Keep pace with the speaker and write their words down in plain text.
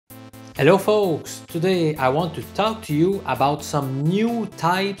Hello folks! Today I want to talk to you about some new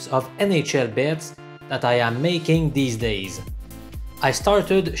types of NHL bets that I am making these days. I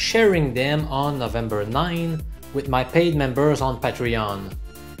started sharing them on November 9 with my paid members on Patreon.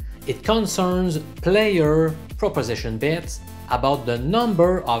 It concerns player proposition bets about the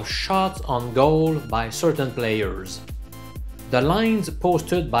number of shots on goal by certain players. The lines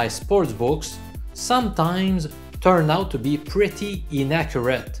posted by sportsbooks sometimes turn out to be pretty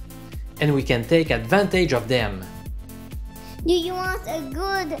inaccurate, and we can take advantage of them. Do you want a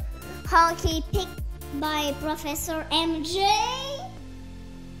good hockey pick by Professor MJ?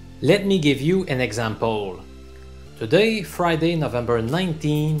 Let me give you an example. Today, Friday, November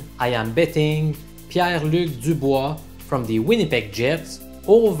 19, I am betting Pierre-Luc Dubois from the Winnipeg Jets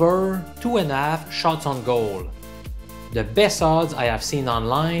over 2.5 shots on goal. The best odds I have seen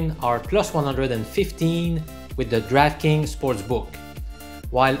online are plus 115 with the DraftKings Sportsbook,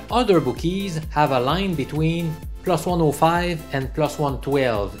 while other bookies have a line between plus 105 and plus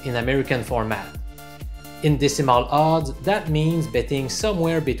 112 in American format. In decimal odds, that means betting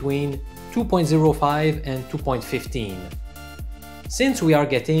somewhere between 2.05 and 2.15. Since we are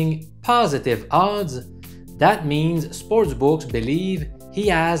getting positive odds, that means sportsbooks believe he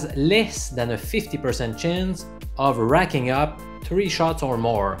has less than a 50% chance of racking up 3 shots or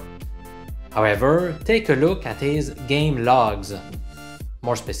more. However, take a look at his game logs.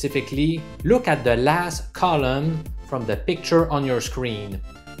 More specifically, look at the last column from the picture on your screen,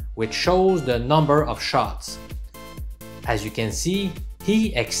 which shows the number of shots. As you can see,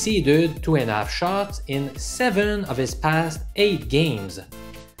 he exceeded 2.5 shots in 7 of his past 8 games.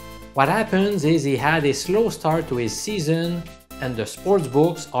 What happens is he had a slow start to his season, and the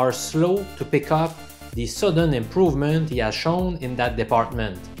sportsbooks are slow to pick up the sudden improvement he has shown in that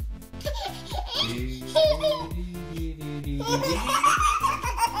department.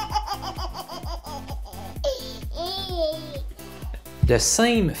 The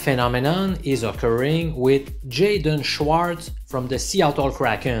same phenomenon is occurring with Jaden Schwartz from the Seattle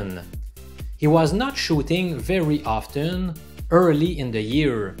Kraken. He was not shooting very often early in the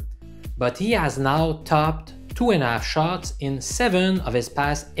year, but he has now topped 2.5 shots in 7 of his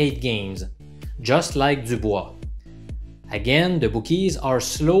past 8 games, just like Dubois. Again, the bookies are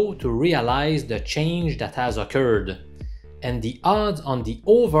slow to realize the change that has occurred, and the odds on the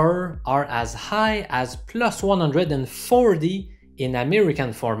over are as high as plus 140 in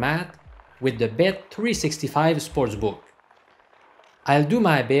American format with the Bet365 Sportsbook. I'll do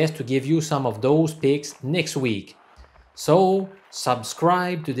my best to give you some of those picks next week, so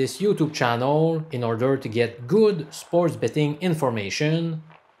subscribe to this YouTube channel in order to get good sports betting information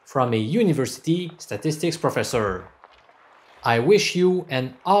from a university statistics professor. I wish you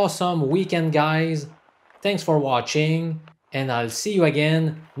an awesome weekend, guys. Thanks for watching, and I'll see you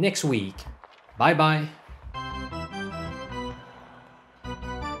again next week. Bye bye.